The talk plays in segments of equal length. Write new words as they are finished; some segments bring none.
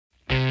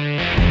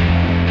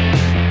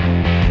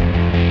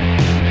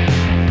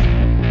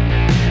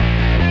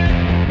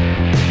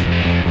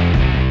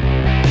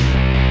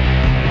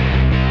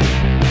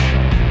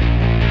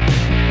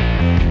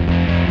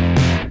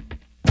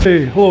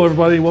Hey, hello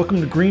everybody.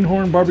 Welcome to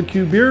Greenhorn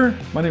Barbecue Beer.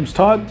 My name's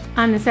Todd.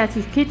 I'm the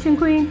Sassy Kitchen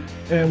Queen.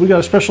 And we got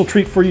a special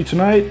treat for you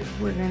tonight.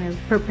 We're gonna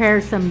prepare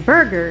some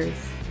burgers.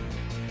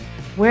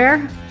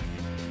 Where?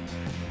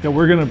 Yeah,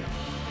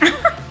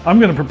 I'm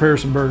gonna prepare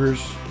some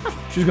burgers.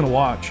 She's gonna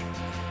watch.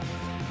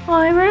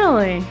 Oh,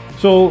 really?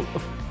 So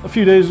a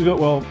few days ago,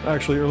 well,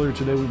 actually earlier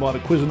today, we bought a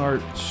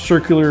Cuisinart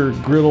circular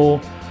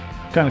griddle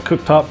kind of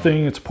cooktop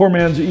thing. It's a poor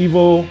man's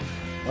Evo.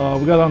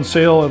 We got it on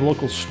sale at a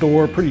local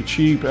store, pretty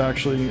cheap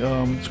actually.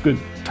 It's a good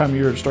time of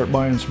year to start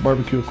buying some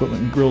barbecue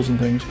equipment and grills and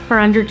things. For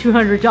under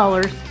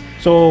 $200.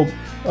 So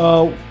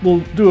we'll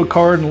do a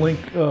card and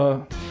link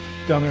down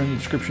there in the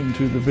description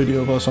to the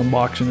video of us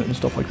unboxing it and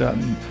stuff like that,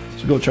 and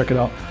so go check it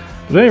out.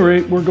 But at any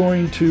rate, we're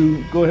going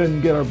to go ahead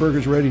and get our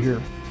burgers ready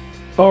here.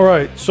 All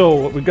right, so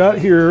what we got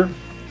here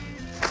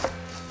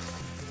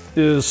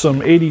is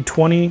some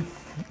 80-20.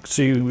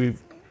 See,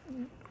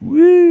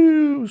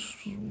 woo,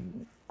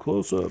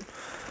 close up.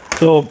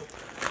 So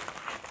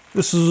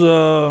this is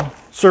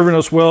serving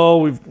us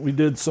well. We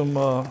did some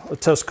a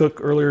test cook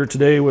earlier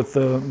today with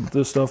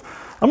this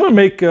stuff. I'm gonna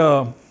make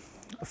a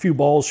few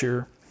balls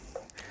here,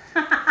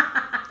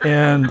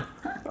 and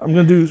I'm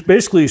gonna do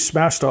basically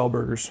smash style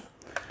burgers.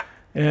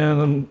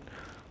 And I'm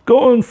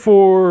going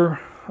for,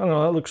 I don't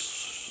know, that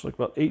looks like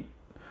about 8.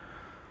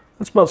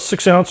 That's about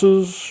 6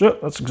 ounces. Yep,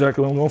 that's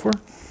exactly what I'm going for.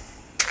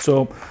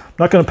 So I'm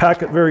not gonna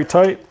pack it very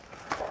tight,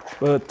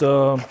 but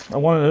I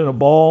want it in a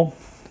ball.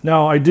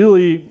 Now,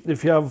 ideally,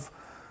 if you have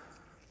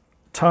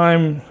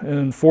time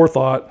and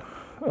forethought,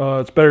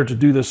 it's better to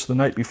do this the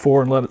night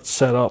before and let it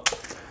set up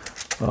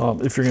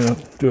if you're gonna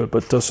do it.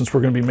 But since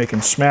we're gonna be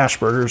making smash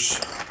burgers,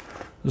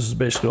 this is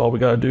basically all we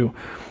gotta do.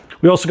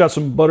 We also got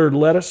some buttered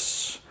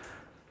lettuce,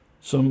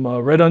 some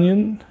red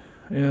onion,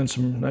 and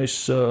some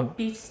nice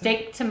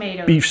beefsteak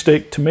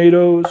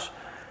tomatoes,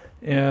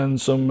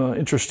 and some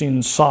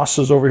interesting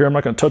sauces over here. I'm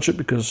not gonna touch it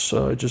because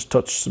I just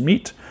touched the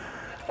meat.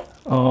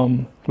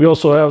 We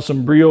also have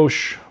some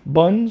brioche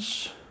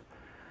buns,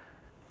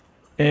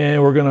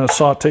 and we're gonna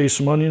saute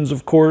some onions,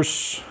 of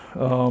course.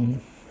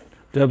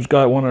 Deb's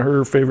got one of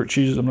her favorite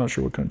cheeses. I'm not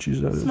sure what kind of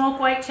cheese that is.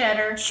 Smoked white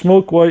cheddar.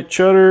 Smoked white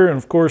cheddar, and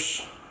of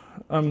course,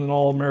 I'm an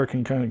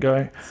all-American kind of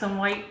guy. Some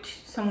white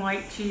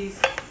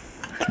cheese.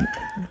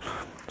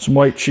 Some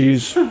white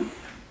cheese.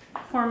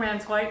 Poor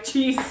man's white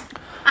cheese.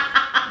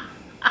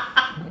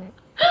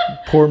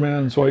 Poor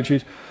man's white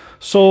cheese.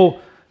 So,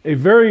 a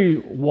very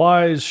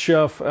wise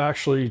chef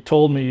actually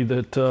told me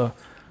that,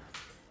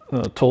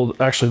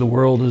 told actually the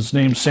world, his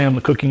name's Sam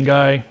the Cooking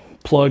Guy,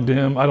 plugged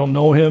him. I don't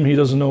know him, he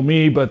doesn't know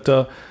me, but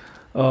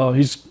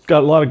he's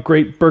got a lot of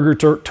great burger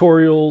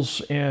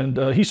tutorials, and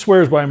he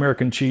swears by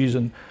American cheese.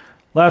 And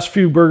last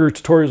few burger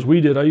tutorials we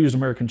did, I used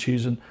American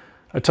cheese, and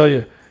I tell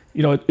you,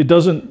 you know, it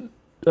doesn't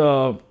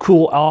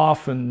cool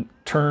off and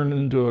turn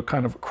into a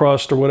kind of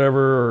crust or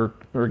whatever,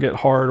 or get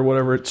hard or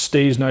whatever. It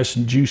stays nice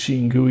and juicy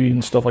and gooey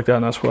and stuff like that,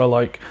 and that's what I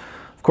like.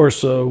 Of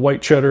course,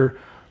 white cheddar,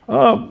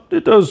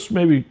 it does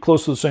maybe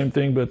close to the same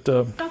thing, but...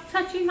 Stop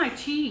touching my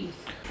cheese.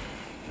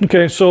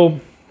 Okay,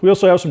 so we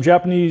also have some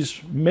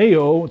Japanese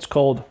mayo. It's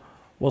called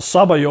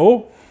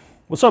wasabi-yo.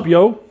 What's up,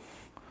 yo?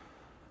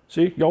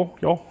 See, yo,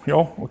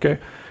 okay.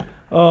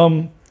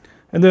 And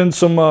then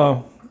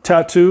some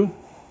tattoo.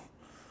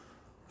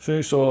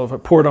 See, so if I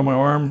pour it on my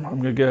arm, I'm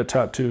gonna get a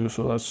tattoo.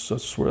 So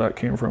that's where that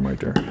came from right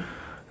there.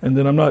 And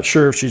then I'm not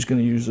sure if she's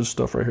gonna use this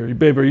stuff right here.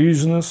 Babe, are you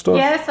using this stuff?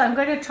 Yes, I'm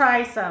gonna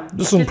try some.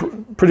 This is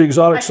some pretty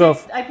exotic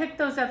stuff. I picked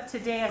those up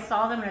today. I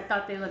saw them and I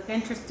thought they looked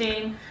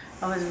interesting.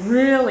 I was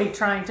really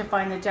trying to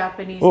find the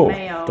Japanese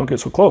mayo. Don't get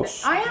so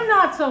close. I am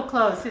not so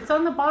close. It's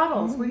on the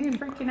bottles. What are you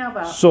freaking out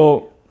about?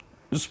 So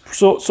it's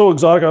so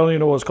exotic, I don't even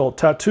know what it's called.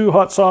 Tattoo,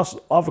 hot sauce,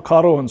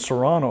 avocado, and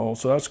serrano.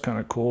 So that's kind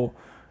of cool.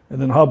 And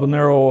then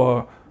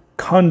habanero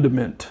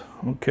condiment.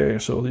 Okay,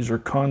 so these are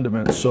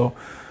condiments. So,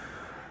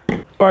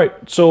 all right,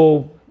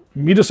 so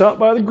meet us out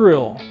by the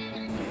grill.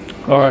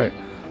 All right,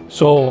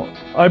 so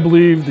I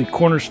believe the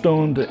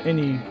cornerstone to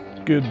any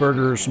good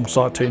burger is some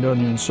sauteed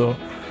onions. So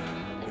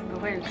go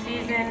ahead and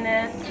season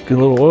this. Get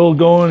a little oil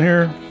going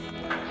here.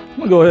 I'm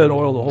gonna go ahead and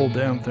oil the whole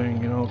damn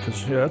thing, you know,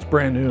 because yeah, it's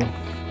brand new.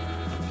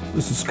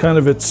 This is kind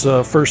of its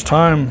first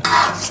time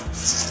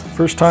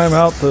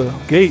out the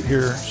gate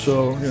here.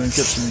 So we're gonna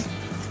get some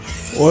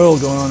oil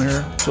going on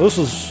here. So this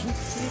is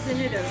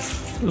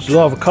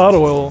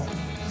avocado oil.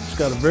 It's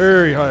got a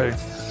very high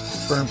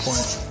burn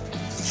point.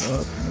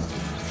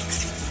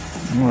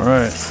 All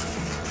right.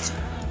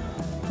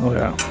 Oh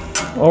yeah,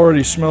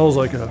 already smells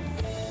like a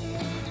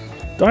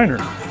diner.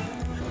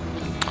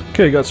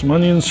 Okay, got some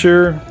onions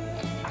here.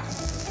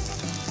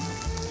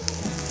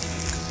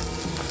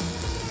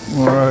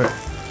 All right.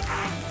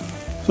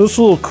 So it's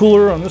a little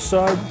cooler on this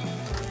side.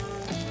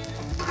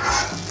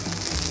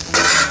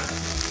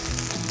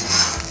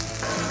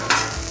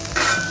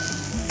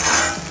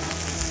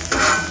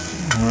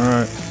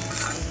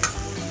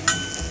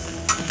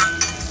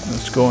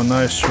 Going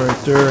nice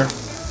right there.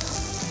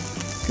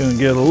 Gonna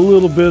get a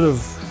little bit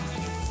of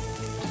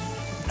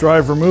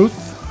dry vermouth.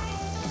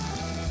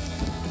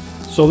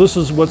 So this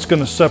is what's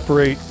gonna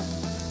separate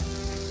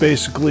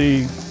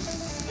basically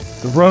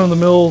the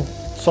run-of-the-mill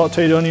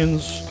sauteed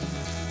onions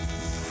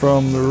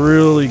from the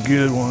really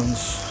good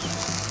ones.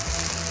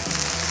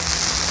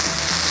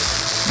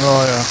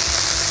 Oh yeah.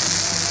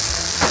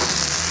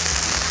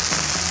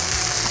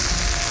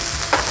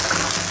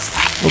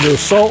 A little bit of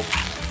salt.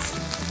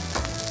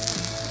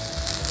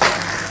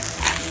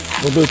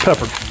 A little bit of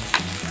pepper.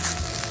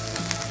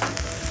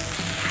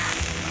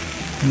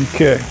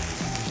 Okay.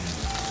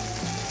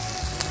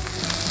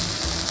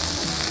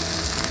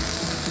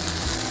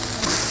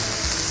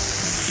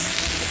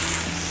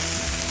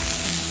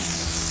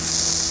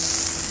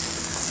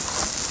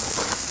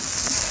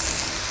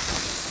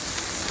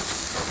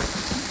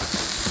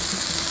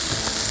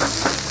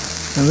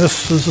 And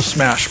this is the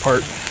smash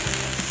part.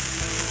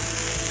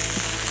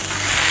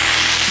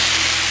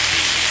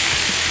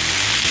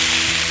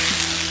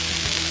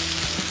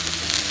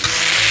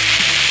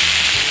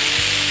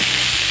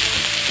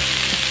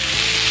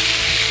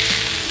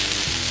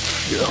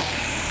 Go.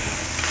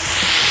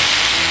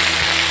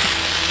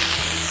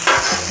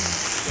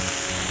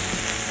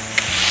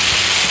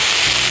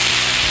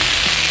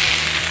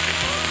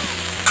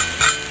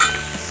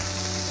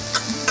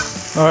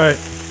 All right.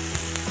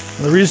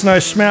 And the reason I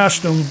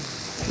smashed them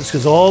is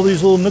because all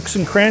these little nooks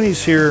and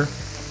crannies here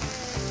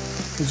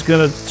is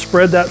going to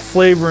spread that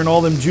flavor and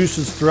all them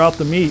juices throughout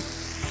the meat.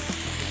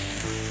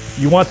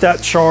 You want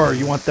that char,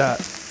 you want that.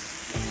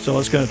 So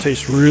it's going to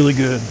taste really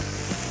good.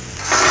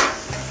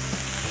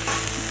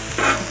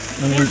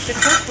 Seems to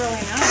cook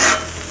really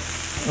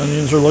nice.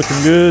 Onions are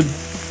looking good.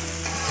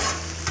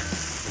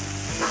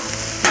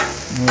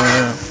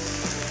 Yeah.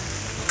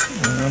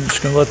 And I'm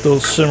just going to let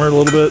those simmer a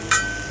little bit.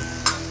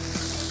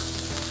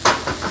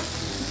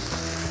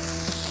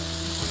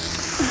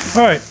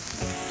 All right,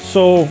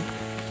 so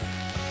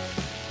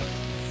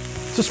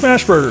it's a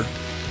smash burger.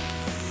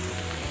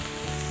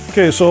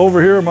 Okay, so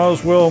over here, I might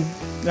as well,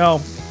 now,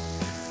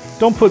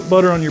 don't put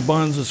butter on your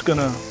buns. It's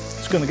gonna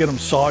get them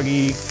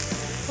soggy.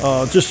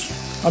 I'm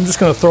just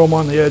gonna throw them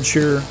on the edge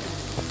here.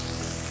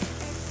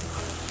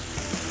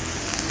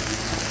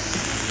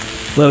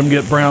 Let them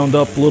get browned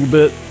up a little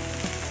bit.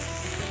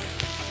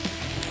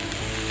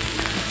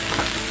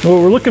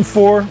 What we're looking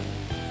for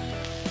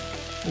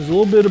is a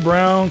little bit of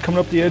brown coming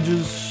up the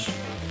edges.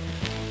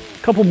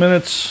 A couple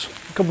minutes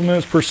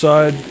per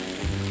side.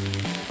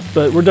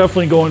 But we're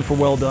definitely going for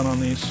well done on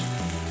these.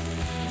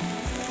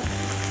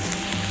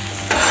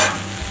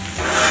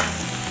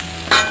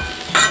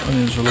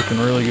 Onions are looking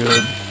really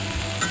good.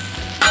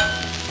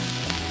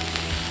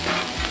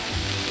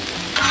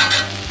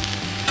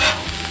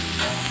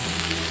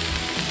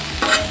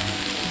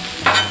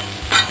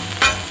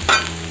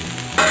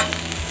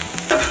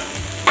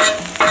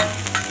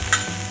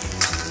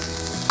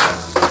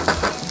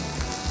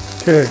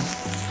 Okay,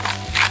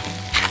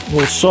 a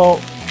little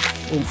salt,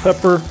 a little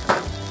pepper.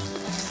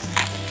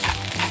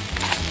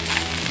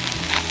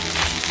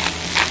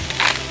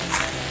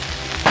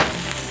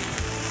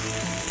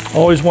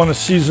 Always want to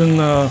season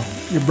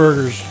your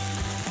burgers.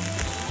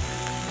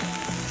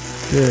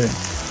 Okay,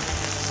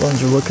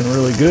 buns are looking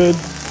really good.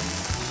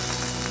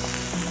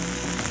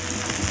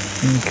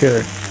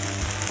 Okay.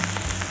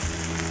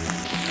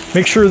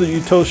 Make sure that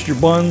you toast your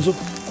buns.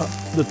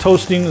 The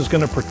toasting is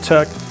going to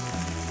protect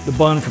the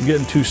bun from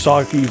getting too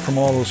soggy from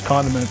all those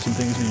condiments and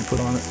things that you put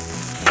on it.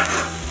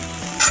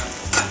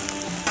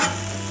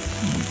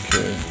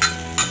 Okay.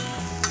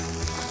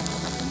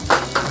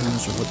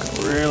 These are looking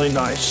really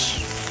nice.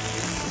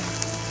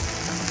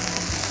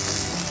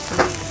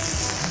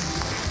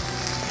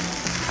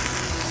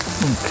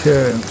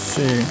 Okay, let's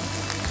see.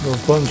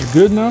 Those buns are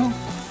good now.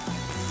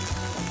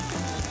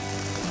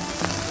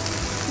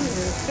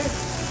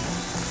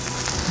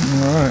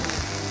 All right.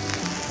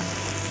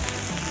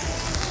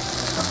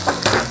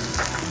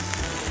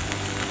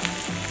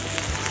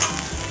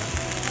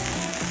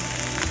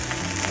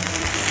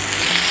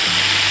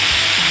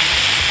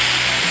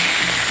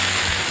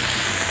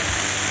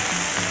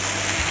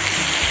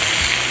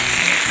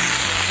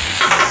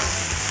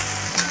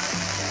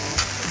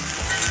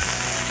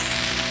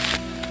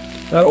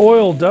 That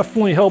oil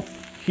definitely helped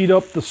heat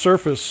up the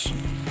surface.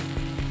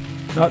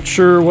 Not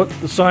sure what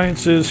the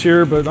science is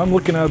here, but I'm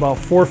looking at about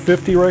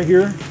 450 right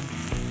here.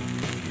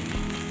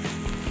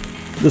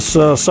 This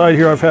side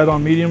here I've had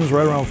on mediums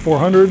right around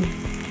 400.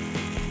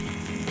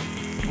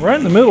 Right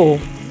in the middle,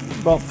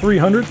 about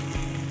 300.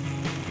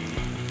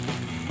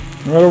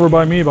 Right over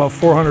by me, about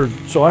 400.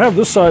 So I have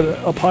this side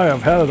up high,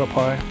 I've had it up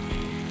high.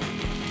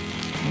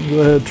 I'll go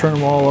ahead and turn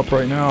them all up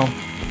right now.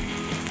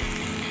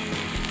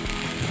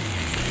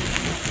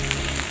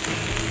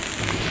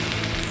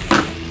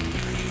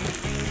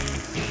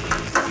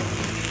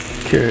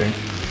 Okay.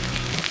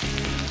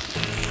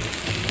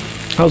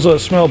 How's that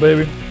smell,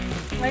 baby?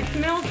 It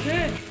smells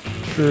good.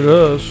 Sure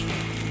does.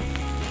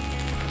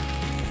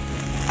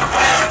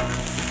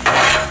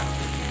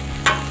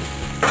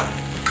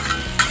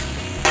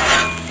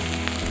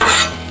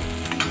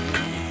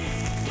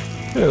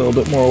 Okay, a little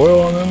bit more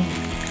oil on them.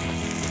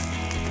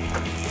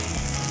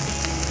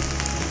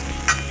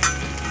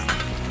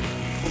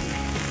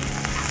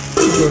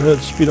 go ahead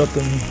and speed up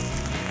them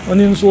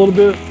onions a little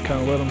bit.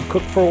 Kind of let them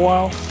cook for a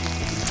while.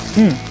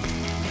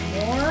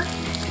 More?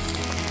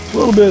 A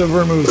little bit of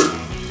vermouth.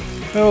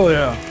 Hell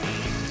yeah.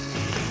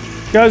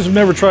 If you guys have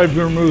never tried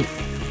vermouth,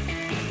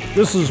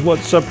 this is what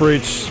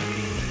separates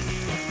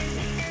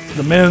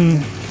the men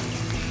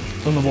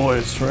from the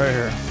boys right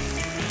here.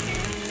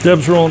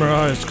 Deb's rolling her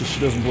eyes because she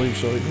doesn't believe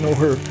so. You know,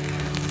 her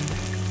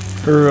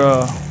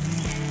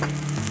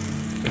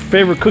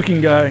favorite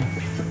cooking guy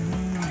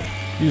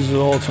uses it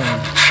all the time.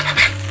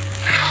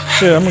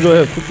 Okay, I'm gonna go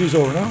ahead and flip these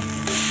over now. Ooh,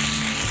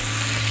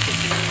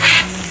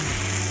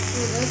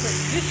 those are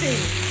juicy.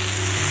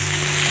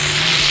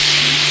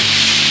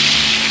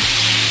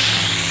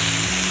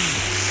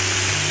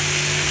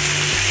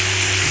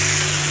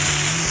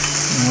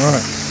 All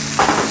right.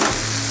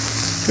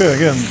 Okay,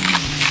 again,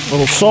 a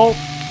little salt,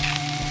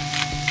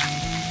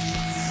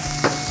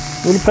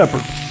 a little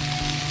pepper.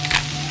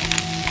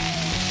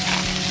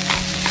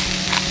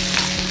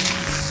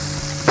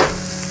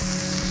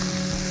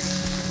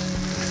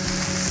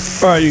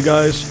 All right, you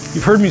guys,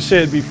 you've heard me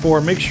say it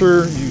before. Make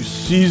sure you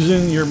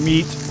season your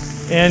meat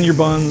and your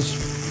buns.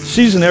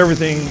 Season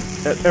everything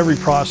at every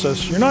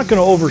process. You're not going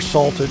to over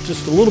salt it.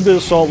 Just a little bit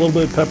of salt, a little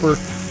bit of pepper,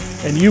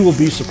 and you will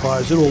be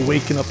surprised. It will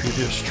waken up your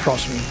dish,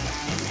 trust me.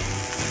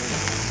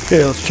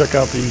 Okay, let's check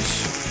out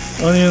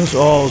these onions.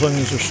 Oh, those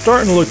onions are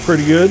starting to look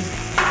pretty good.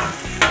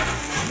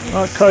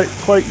 Not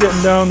quite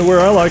getting down to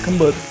where I like them,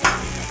 but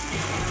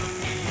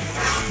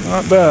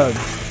not bad.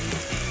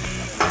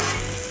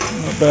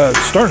 Not bad.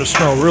 It's starting to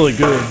smell really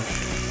good.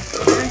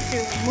 I'm going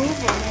to move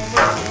them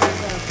over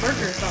where the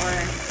burgers are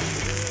and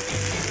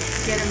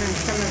get them in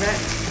some of that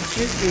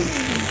juicy.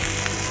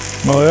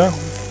 Oh yeah?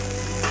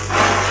 I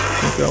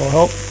think that will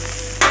help.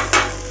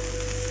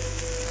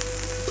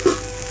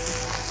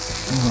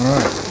 All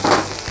right.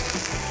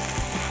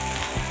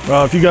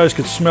 Well, if you guys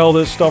could smell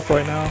this stuff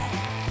right now,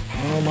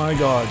 oh my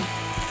God.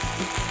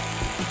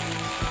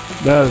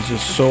 That is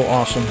just so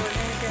awesome. We're going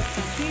to get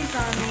some cheese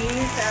on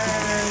these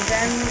and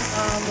then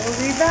we'll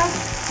be back.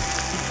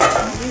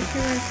 I'll meet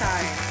you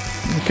inside.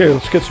 Okay,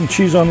 let's get some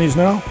cheese on these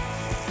now.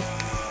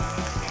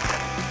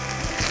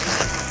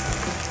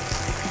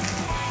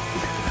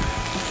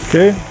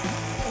 Okay,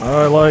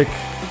 I like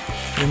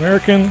the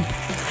American.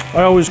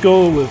 I always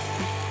go with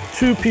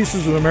 2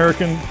 pieces of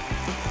American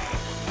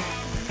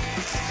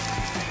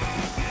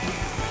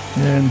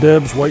and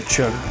Deb's white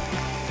cheddar.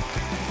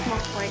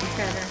 Smoked white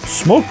cheddar.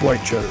 Smoked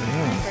white cheddar,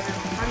 yeah.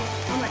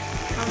 I'm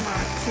a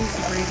cheese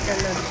freak. I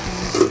love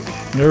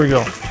cheese. There we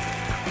go.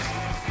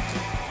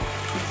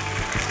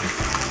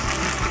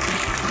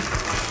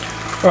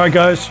 All right,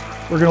 guys,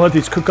 we're gonna let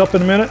these cook up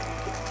in a minute.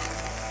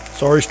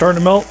 It's already starting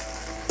to melt.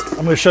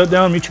 I'm gonna shut it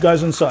down and meet you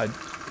guys inside.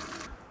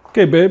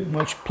 Okay, babe, why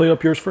don't you plate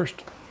up yours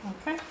first?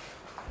 Okay.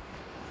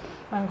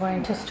 I'm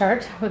going to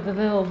start with a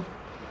little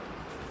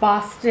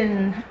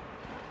Boston,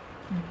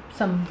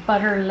 some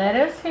butter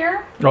lettuce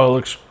here. Oh, it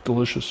looks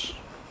delicious.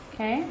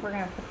 Okay, we're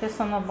going to put this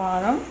on the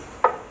bottom.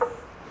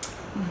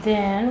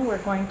 Then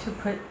we're going to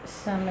put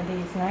some of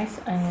these nice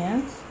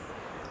onions.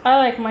 I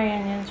like my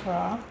onions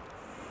raw.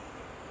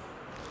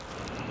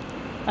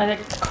 I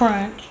like the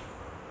crunch.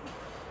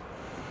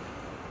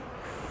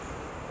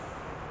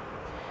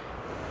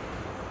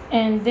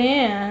 And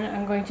then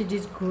I'm going to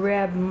just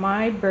grab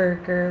my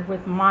burger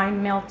with my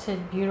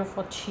melted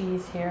beautiful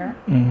cheese here.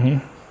 Mm-hmm.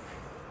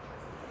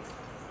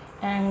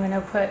 And I'm going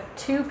to put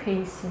 2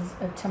 pieces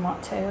of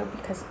tomato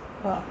because,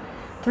 well,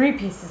 3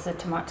 pieces of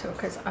tomato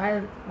because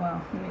let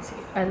me see,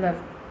 I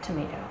love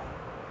tomato.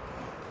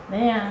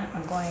 Then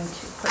I'm going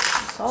to put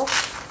some salt.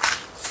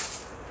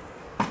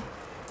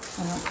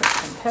 I'm going to put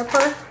some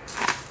pepper.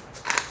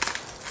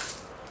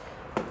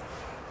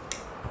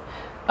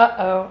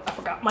 Uh-oh, I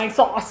forgot my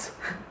sauce.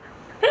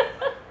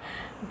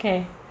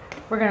 Okay,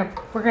 we're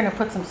gonna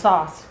put some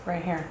sauce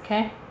right here,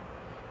 okay?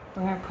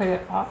 We're gonna put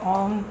it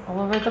all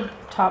over the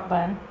top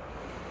bun.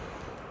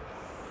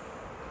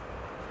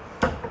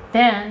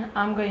 Then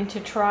I'm going to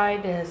try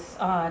this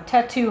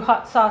Tattoo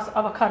hot sauce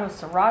avocado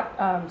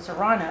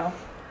serrano,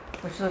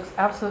 which looks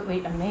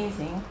absolutely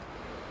amazing.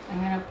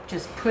 I'm gonna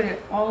just put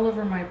it all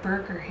over my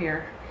burger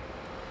here.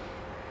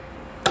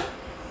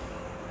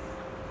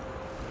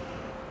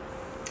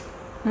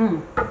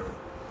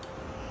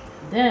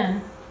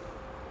 Then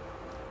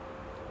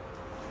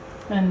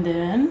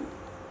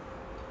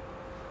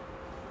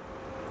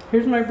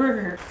here's my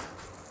burger.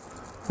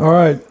 All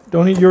right,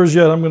 don't eat yours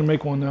yet. I'm going to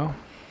make one now.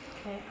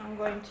 Okay, I'm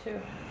going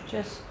to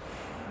just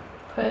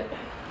put.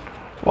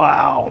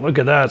 Wow, look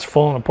at that. It's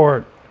falling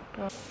apart.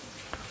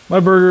 My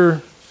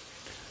burger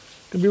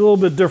can be a little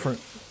bit different.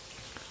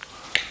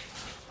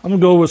 I'm going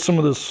to go with some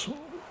of this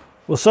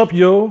What's Up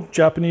Yo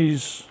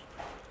Japanese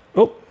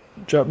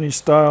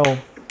style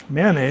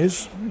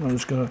mayonnaise. I'm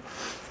just going to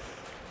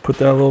put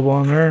that a little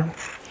on there.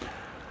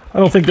 I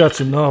don't think that's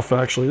enough,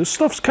 actually. This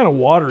stuff's kind of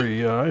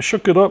watery. I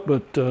shook it up,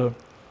 but it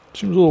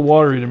seems a little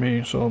watery to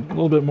me. So a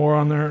little bit more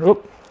on there.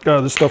 Oh,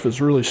 God, this stuff is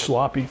really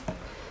sloppy.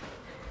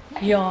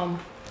 Yum.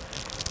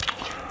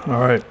 All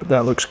right,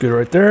 that looks good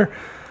right there.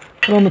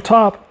 And on the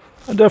top,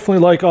 I definitely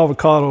like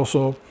avocado,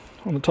 so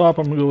on the top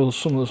I'm gonna go with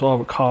some of this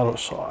avocado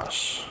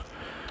sauce.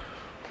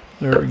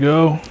 There we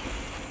go.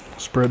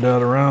 Spread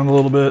that around a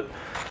little bit.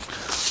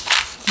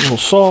 A little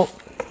salt,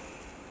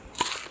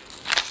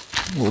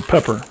 a little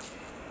pepper.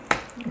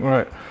 All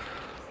right,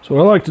 so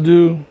what I like to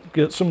do,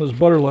 get some of this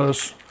butter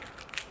lettuce,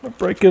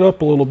 break it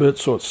up a little bit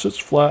so it sits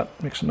flat,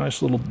 makes a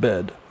nice little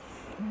bed.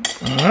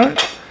 All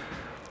right,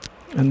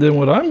 and then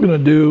what I'm gonna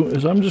do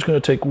is I'm just gonna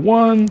take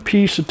one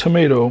piece of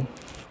tomato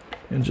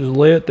and just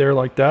lay it there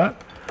like that.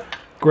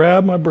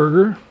 Grab my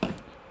burger,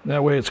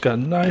 that way it's got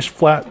a nice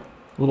flat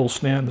little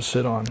stand to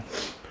sit on.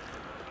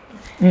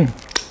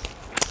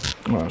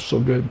 Oh,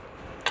 so good.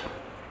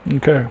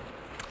 Okay,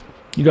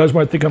 you guys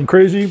might think I'm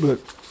crazy, but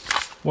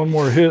one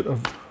more hit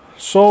of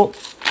salt,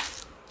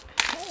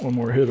 one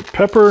more hit of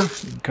pepper.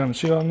 You can kind of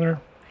see it on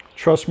there.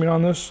 Trust me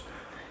on this.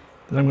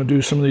 Then I'm going to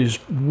do some of these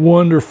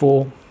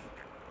wonderful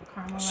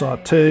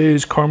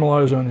sautés,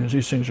 caramelized onions.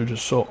 These things are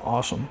just so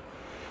awesome.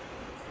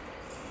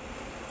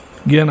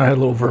 Again, I had a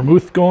little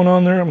vermouth going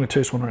on there. I'm going to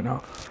taste one right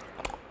now.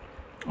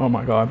 Oh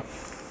my God,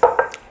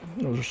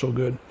 those are so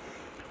good.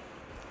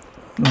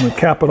 I'm going to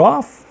cap it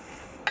off.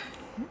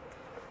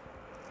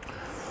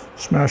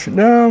 Smash it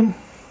down.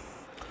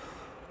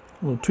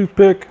 A little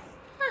toothpick.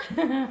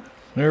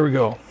 There we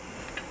go.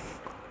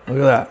 Look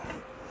at that.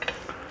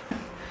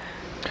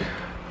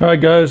 All right,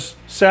 guys.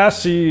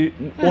 Sassy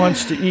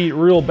wants to eat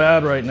real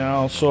bad right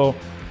now, so.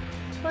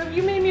 Well,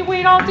 you made me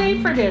wait all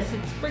day for this.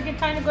 It's freaking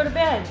time to go to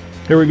bed.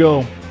 Here we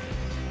go.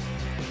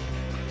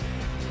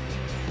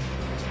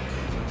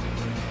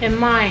 And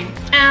mine,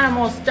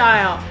 animal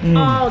style,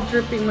 all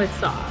dripping with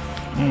sauce.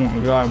 Oh my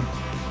God.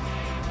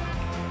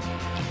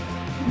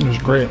 It was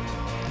great.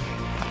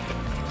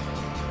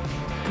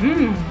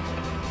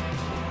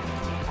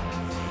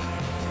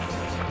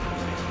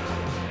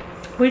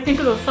 What do you think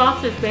of those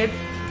sauces, babe?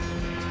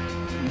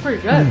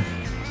 Pretty good.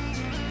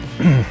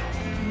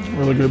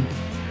 Really good.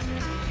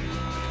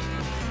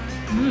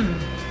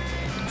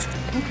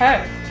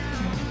 Okay.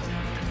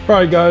 All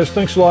right, guys.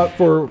 Thanks a lot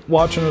for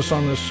watching us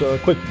on this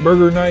quick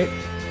burger night.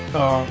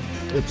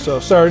 It's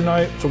Saturday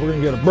night, so we're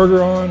gonna get a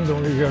burger on, then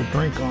we're gonna get a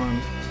drink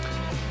on.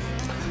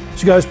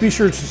 So guys, be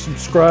sure to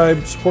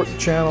subscribe, support the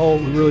channel.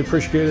 We really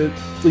appreciate it.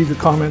 Leave your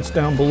comments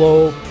down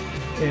below,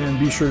 and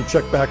be sure to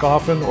check back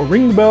often or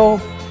ring the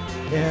bell,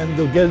 and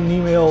you'll get an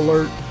email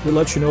alert that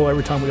lets you know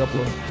every time we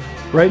upload.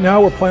 Right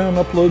now, we're planning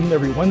on uploading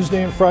every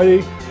Wednesday and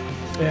Friday,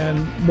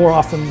 and more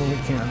often when we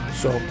can.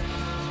 So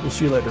we'll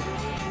see you later.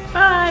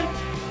 Bye.